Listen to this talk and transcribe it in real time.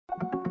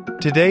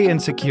Today in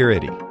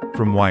Security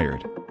from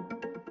Wired.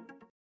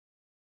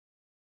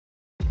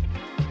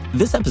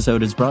 This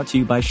episode is brought to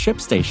you by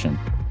ShipStation.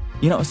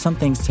 You know, some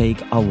things take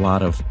a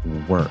lot of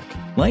work,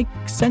 like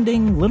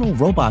sending little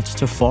robots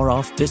to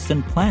far-off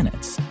distant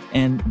planets.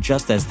 And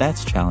just as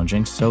that's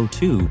challenging, so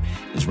too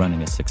is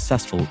running a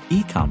successful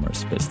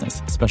e-commerce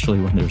business, especially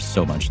when there's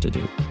so much to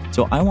do.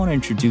 So I want to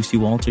introduce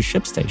you all to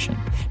ShipStation.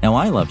 Now,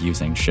 I love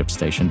using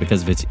ShipStation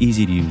because of its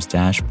easy-to-use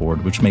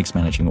dashboard, which makes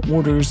managing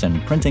orders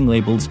and printing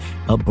labels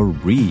a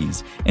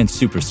breeze and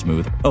super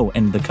smooth. Oh,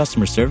 and the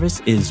customer service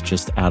is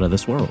just out of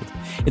this world.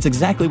 It's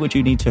exactly what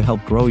you need to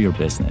help grow your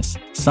business.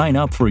 Sign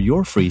up for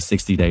your free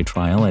 60-day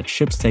trial at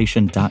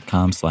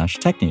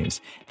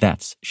shipstation.com/technews.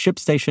 That's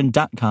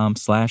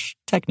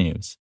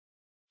shipstation.com/technews.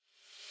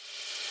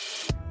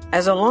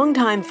 As a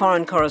longtime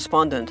foreign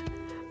correspondent,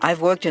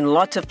 I've worked in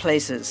lots of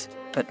places,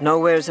 but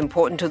nowhere as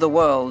important to the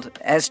world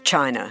as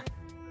China.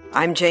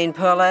 I'm Jane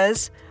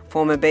Perlez,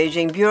 former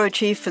Beijing bureau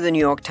chief for the New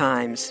York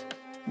Times.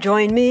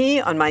 Join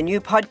me on my new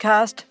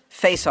podcast,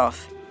 Face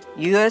Off,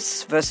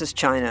 U.S. versus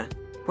China,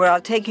 where I'll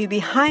take you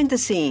behind the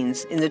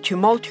scenes in the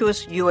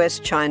tumultuous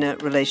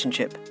U.S.-China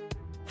relationship.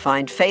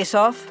 Find Face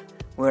Off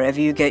wherever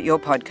you get your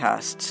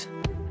podcasts.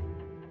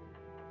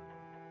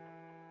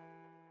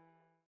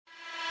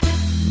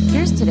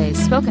 Here's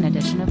today's spoken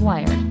edition of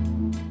Wired.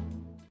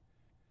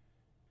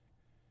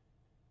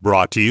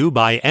 Brought to you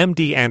by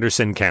MD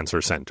Anderson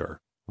Cancer Center,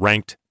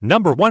 ranked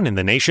number 1 in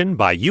the nation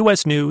by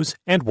U.S. News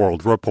and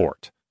World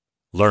Report.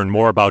 Learn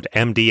more about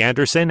MD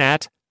Anderson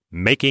at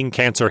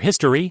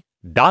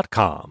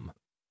makingcancerhistory.com.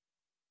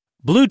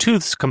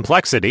 Bluetooth's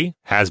complexity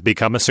has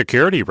become a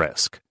security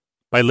risk,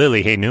 by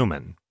Lily Hay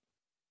Newman.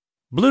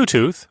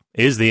 Bluetooth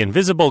is the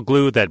invisible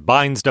glue that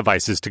binds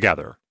devices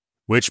together,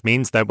 which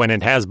means that when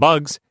it has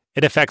bugs,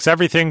 it affects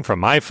everything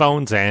from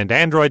iPhones and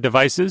Android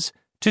devices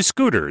to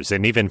scooters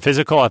and even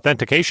physical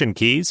authentication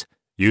keys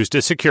used to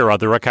secure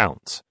other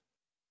accounts.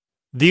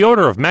 The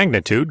order of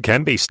magnitude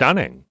can be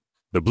stunning.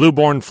 The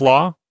BlueBorne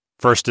flaw,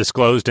 first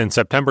disclosed in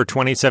September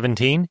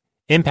 2017,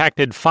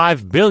 impacted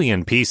 5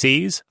 billion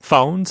PCs,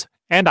 phones,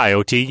 and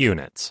IoT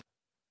units.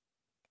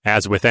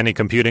 As with any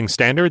computing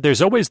standard,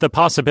 there's always the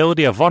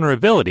possibility of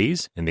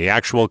vulnerabilities in the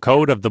actual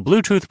code of the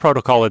Bluetooth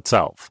protocol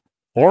itself,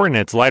 or in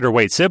its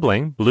lighter-weight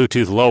sibling,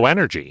 Bluetooth Low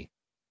Energy.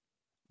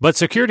 But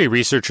security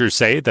researchers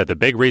say that the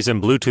big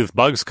reason Bluetooth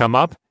bugs come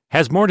up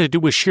has more to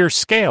do with sheer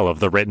scale of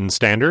the written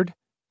standard,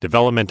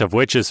 development of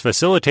which is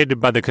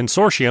facilitated by the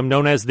consortium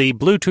known as the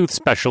Bluetooth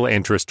Special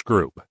Interest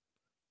Group.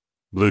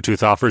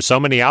 Bluetooth offers so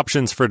many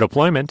options for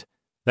deployment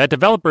that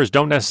developers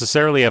don't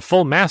necessarily have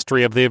full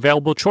mastery of the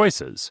available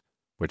choices,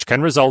 which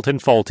can result in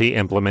faulty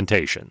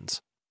implementations.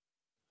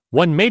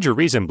 One major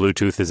reason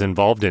Bluetooth is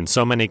involved in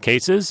so many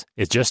cases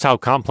is just how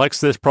complex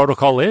this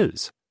protocol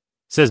is,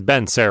 says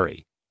Ben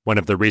Sari, one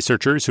of the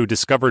researchers who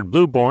discovered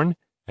BlueBorne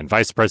and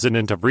vice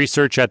president of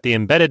research at the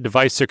embedded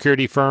device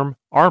security firm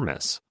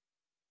Armis.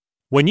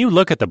 When you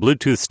look at the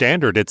Bluetooth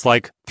standard, it's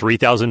like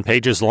 3,000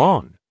 pages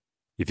long.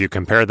 If you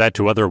compare that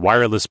to other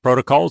wireless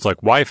protocols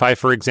like Wi-Fi,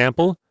 for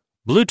example,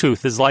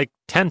 Bluetooth is like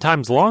 10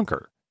 times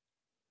longer.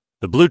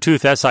 The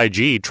Bluetooth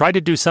SIG tried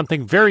to do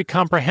something very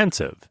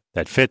comprehensive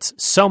that fits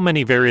so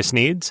many various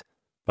needs,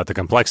 but the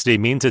complexity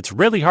means it's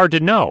really hard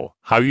to know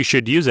how you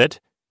should use it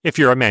if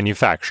you're a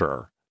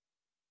manufacturer.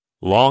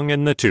 Long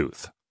in the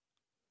tooth.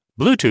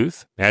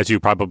 Bluetooth, as you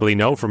probably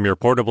know from your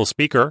portable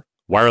speaker,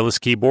 wireless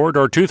keyboard,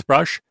 or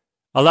toothbrush,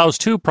 allows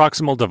 2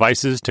 proximal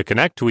devices to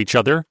connect to each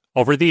other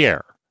over the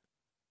air.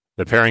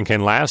 The pairing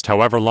can last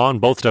however long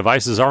both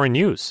devices are in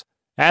use,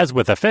 as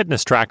with a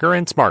fitness tracker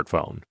and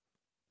smartphone.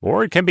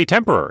 Or it can be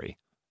temporary,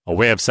 a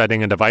way of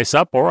setting a device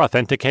up or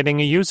authenticating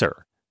a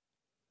user.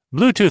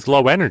 Bluetooth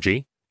Low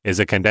Energy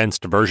is a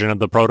condensed version of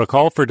the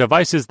protocol for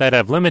devices that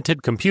have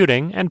limited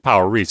computing and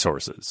power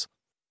resources.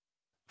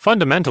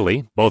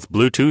 Fundamentally, both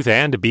Bluetooth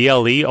and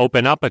BLE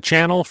open up a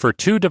channel for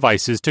 2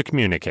 devices to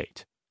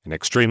communicate, an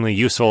extremely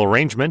useful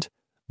arrangement,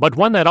 but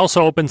one that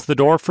also opens the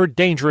door for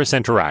dangerous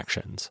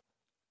interactions.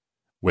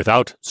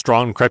 Without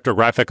strong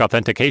cryptographic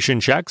authentication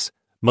checks,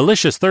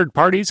 malicious third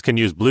parties can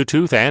use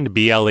Bluetooth and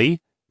BLE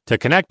to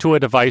connect to a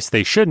device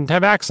they shouldn't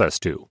have access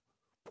to,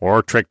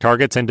 or trick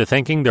targets into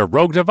thinking their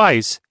rogue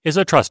device is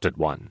a trusted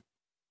one.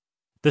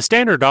 The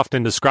standard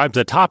often describes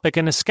a topic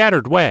in a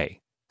scattered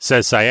way,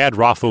 says Syed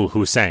Raful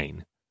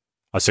Hussain,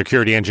 a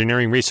security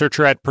engineering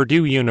researcher at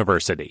Purdue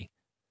University,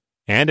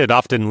 and it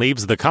often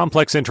leaves the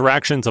complex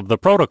interactions of the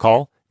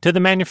protocol to the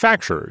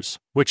manufacturers,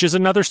 which is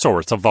another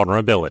source of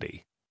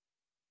vulnerability.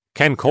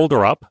 Ken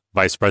Kolderup,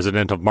 vice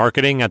president of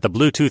marketing at the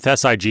Bluetooth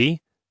SIG,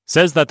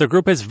 says that the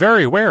group is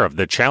very aware of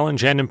the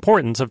challenge and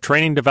importance of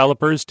training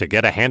developers to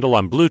get a handle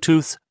on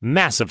Bluetooth's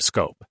massive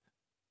scope.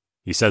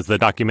 He says the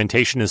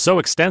documentation is so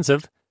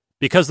extensive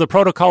because the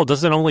protocol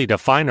doesn't only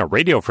define a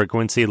radio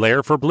frequency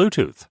layer for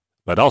Bluetooth,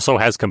 but also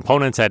has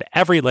components at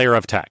every layer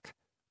of tech,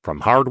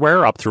 from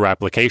hardware up through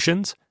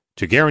applications,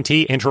 to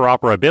guarantee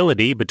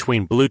interoperability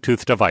between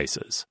Bluetooth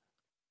devices.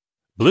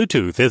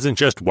 Bluetooth isn't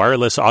just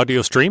wireless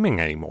audio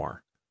streaming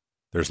anymore.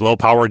 There's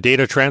low-power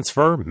data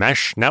transfer,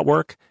 mesh,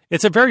 network.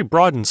 It's a very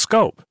broadened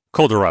scope,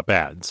 Kolderup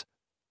adds.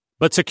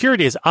 But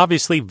security is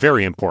obviously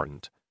very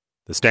important.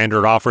 The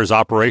standard offers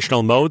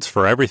operational modes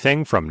for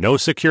everything from no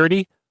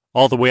security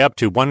all the way up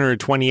to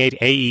 128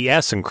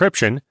 AES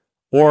encryption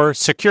or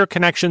secure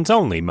connections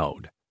only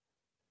mode.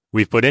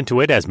 We've put into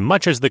it as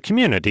much as the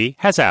community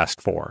has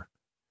asked for.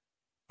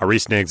 A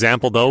recent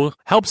example, though,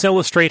 helps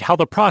illustrate how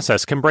the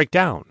process can break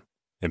down.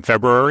 In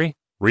February,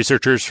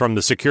 researchers from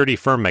the security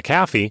firm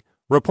McAfee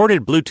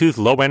reported Bluetooth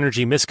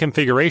low-energy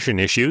misconfiguration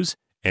issues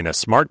in a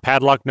smart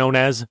padlock known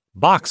as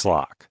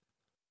BoxLock.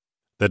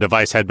 The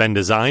device had been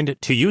designed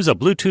to use a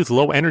Bluetooth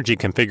low-energy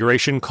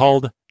configuration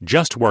called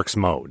JustWorks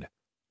mode,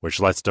 which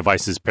lets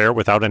devices pair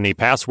without any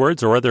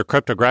passwords or other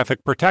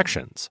cryptographic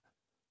protections.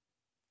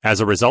 As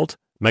a result,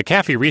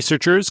 McAfee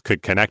researchers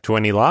could connect to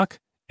any lock,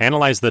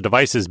 analyze the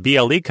device's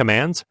BLE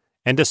commands,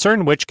 and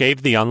discern which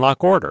gave the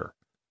unlock order.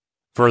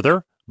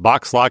 Further,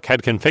 BoxLock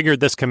had configured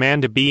this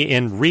command to be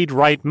in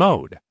read-write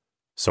mode,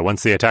 so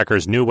once the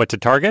attackers knew what to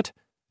target,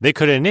 they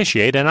could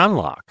initiate an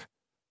unlock.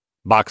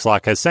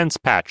 BoxLock has since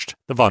patched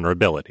the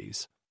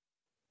vulnerabilities.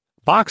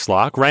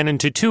 BoxLock ran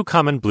into two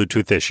common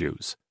Bluetooth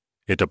issues.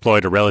 It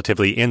deployed a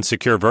relatively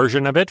insecure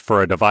version of it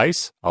for a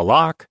device, a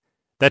lock,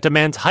 that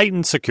demands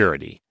heightened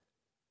security.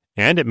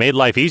 And it made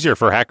life easier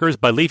for hackers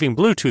by leaving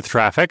Bluetooth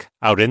traffic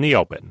out in the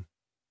open.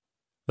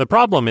 The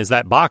problem is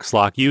that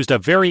BoxLock used a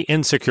very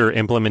insecure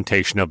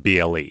implementation of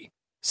BLE,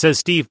 says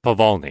Steve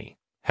Povolny,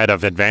 head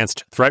of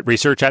advanced threat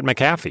research at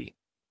McAfee.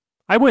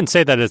 I wouldn't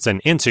say that it's an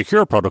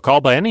insecure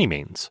protocol by any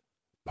means.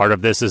 Part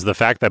of this is the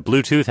fact that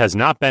Bluetooth has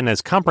not been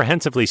as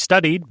comprehensively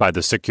studied by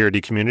the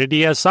security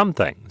community as some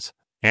things,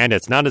 and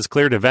it's not as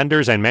clear to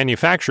vendors and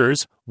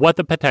manufacturers what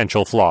the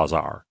potential flaws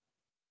are.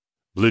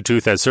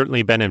 Bluetooth has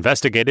certainly been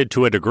investigated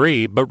to a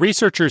degree, but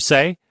researchers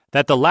say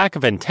that the lack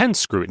of intense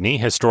scrutiny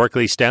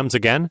historically stems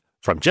again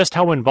from just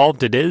how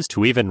involved it is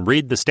to even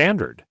read the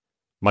standard,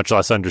 much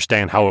less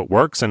understand how it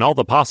works and all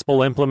the possible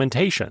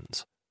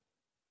implementations.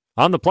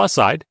 On the plus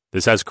side,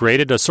 this has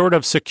created a sort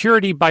of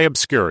security by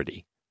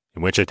obscurity,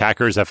 in which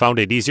attackers have found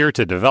it easier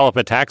to develop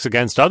attacks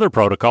against other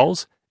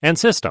protocols and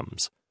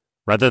systems,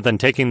 rather than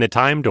taking the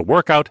time to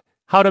work out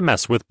how to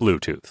mess with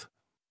Bluetooth.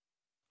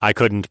 I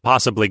couldn't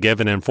possibly give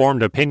an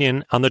informed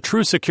opinion on the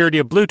true security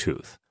of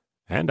Bluetooth,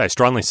 and I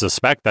strongly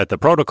suspect that the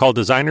protocol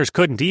designers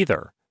couldn't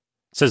either,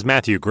 says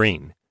Matthew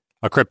Green,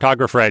 a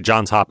cryptographer at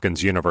Johns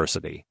Hopkins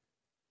University.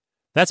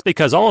 That's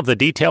because all of the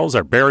details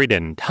are buried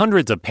in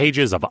hundreds of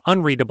pages of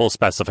unreadable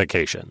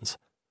specifications.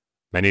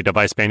 Many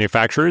device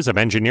manufacturers have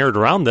engineered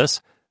around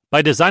this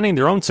by designing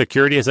their own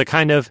security as a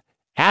kind of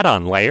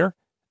add-on layer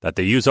that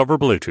they use over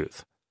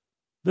Bluetooth.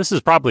 This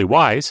is probably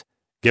wise,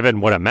 given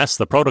what a mess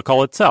the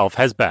protocol itself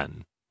has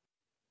been.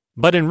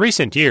 But in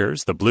recent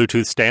years, the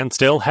Bluetooth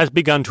standstill has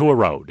begun to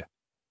erode.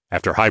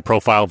 After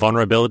high-profile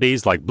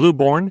vulnerabilities like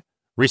BlueBorne,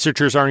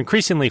 researchers are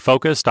increasingly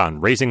focused on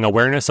raising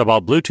awareness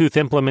about Bluetooth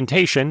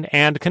implementation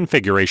and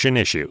configuration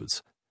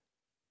issues.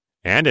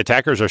 And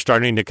attackers are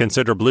starting to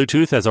consider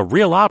Bluetooth as a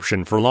real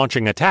option for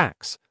launching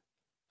attacks.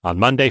 On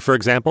Monday, for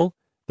example,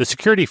 the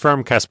security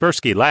firm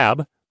Kaspersky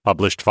Lab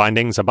published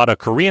findings about a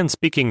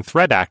Korean-speaking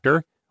threat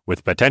actor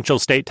with potential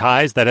state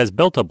ties that has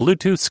built a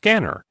Bluetooth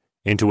scanner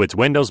into its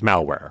Windows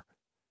malware,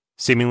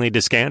 seemingly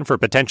to scan for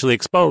potentially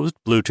exposed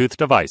Bluetooth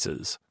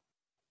devices.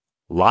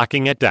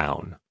 Locking it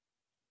down.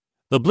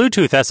 The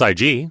Bluetooth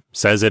SIG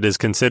says it is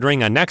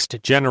considering a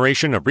next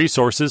generation of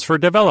resources for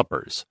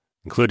developers,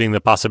 including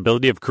the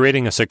possibility of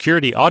creating a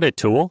security audit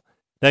tool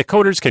that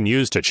coders can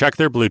use to check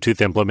their Bluetooth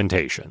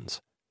implementations.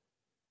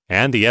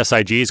 And the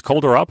SIG's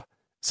Kolderup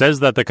says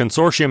that the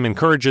consortium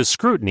encourages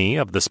scrutiny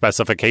of the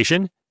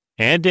specification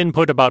and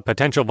input about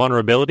potential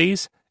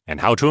vulnerabilities and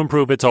how to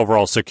improve its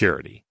overall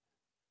security.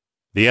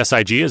 The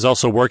SIG is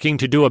also working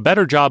to do a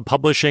better job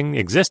publishing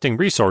existing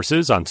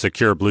resources on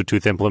secure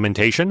Bluetooth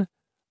implementation,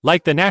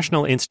 like the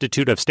National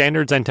Institute of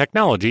Standards and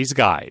Technology's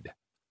guide.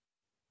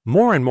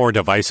 More and more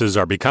devices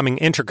are becoming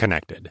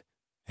interconnected,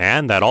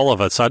 and that all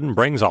of a sudden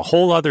brings a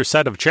whole other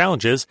set of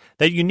challenges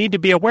that you need to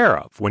be aware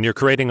of when you're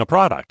creating a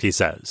product, he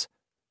says.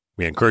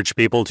 We encourage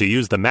people to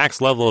use the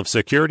max level of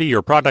security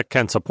your product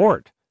can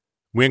support.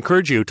 We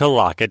encourage you to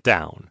lock it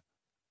down.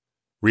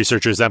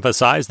 Researchers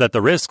emphasize that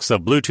the risks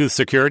of Bluetooth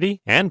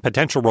security and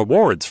potential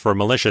rewards for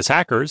malicious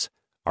hackers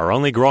are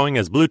only growing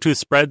as Bluetooth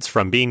spreads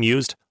from being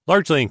used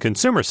largely in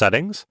consumer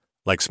settings,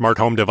 like smart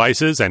home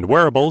devices and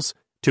wearables,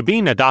 to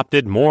being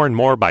adopted more and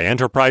more by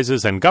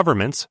enterprises and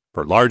governments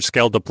for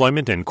large-scale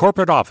deployment in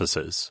corporate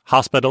offices,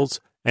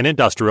 hospitals, and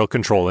industrial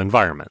control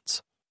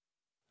environments.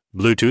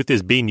 Bluetooth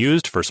is being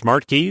used for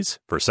smart keys,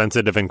 for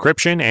sensitive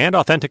encryption and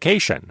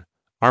authentication,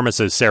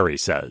 Armises Seri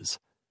says.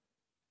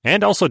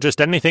 And also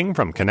just anything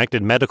from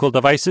connected medical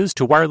devices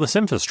to wireless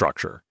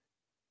infrastructure.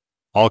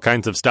 All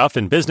kinds of stuff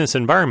in business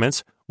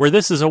environments where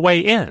this is a way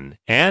in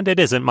and it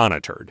isn't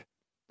monitored.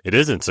 It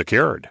isn't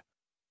secured.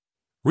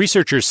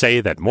 Researchers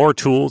say that more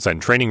tools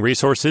and training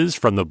resources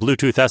from the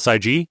Bluetooth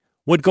SIG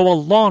would go a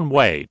long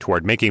way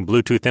toward making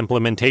Bluetooth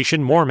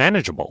implementation more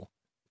manageable.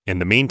 In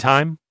the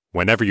meantime,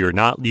 Whenever you're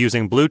not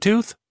using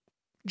Bluetooth,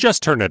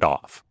 just turn it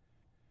off.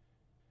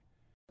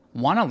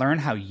 Want to learn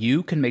how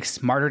you can make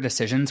smarter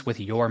decisions with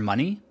your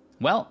money?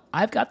 Well,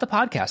 I've got the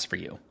podcast for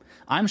you.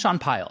 I'm Sean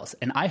Piles,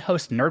 and I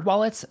host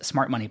NerdWallet's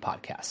Smart Money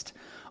Podcast.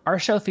 Our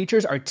show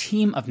features our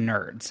team of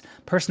nerds,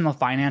 personal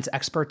finance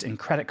experts in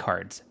credit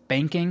cards,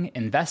 banking,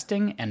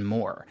 investing, and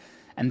more.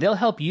 And they'll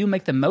help you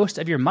make the most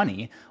of your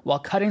money while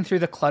cutting through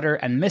the clutter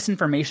and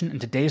misinformation in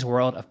today's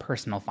world of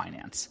personal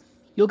finance.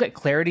 You'll get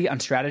clarity on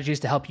strategies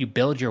to help you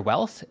build your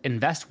wealth,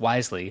 invest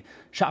wisely,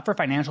 shop for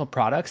financial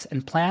products,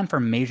 and plan for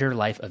major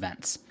life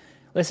events.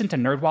 Listen to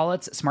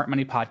NerdWallet's Smart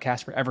Money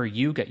Podcast wherever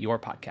you get your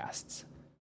podcasts.